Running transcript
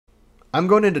I'm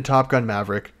going into Top Gun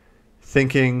Maverick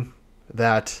thinking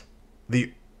that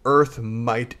the earth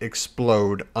might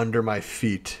explode under my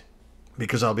feet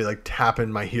because I'll be like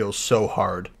tapping my heels so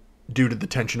hard due to the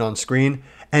tension on screen.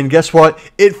 And guess what?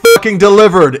 It fucking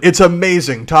delivered. It's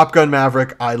amazing. Top Gun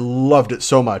Maverick. I loved it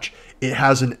so much. It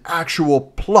has an actual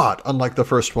plot, unlike the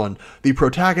first one. The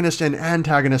protagonist and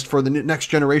antagonist for the next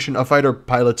generation of fighter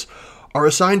pilots are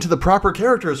assigned to the proper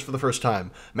characters for the first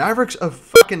time. Maverick's a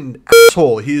fucking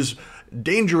asshole. He's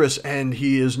dangerous and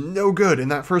he is no good in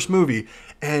that first movie.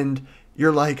 And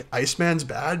you're like, Iceman's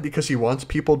bad because he wants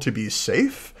people to be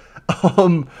safe?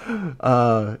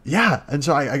 Yeah. And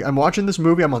so I'm watching this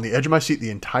movie. I'm on the edge of my seat the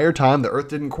entire time. The earth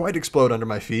didn't quite explode under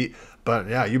my feet, but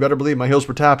yeah, you better believe my heels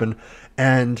were tapping.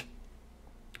 And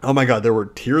oh my God, there were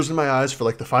tears in my eyes for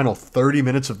like the final 30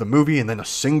 minutes of the movie. And then a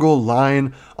single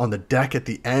line on the deck at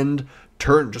the end,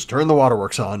 just turn the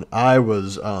waterworks on. I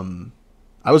was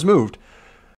moved.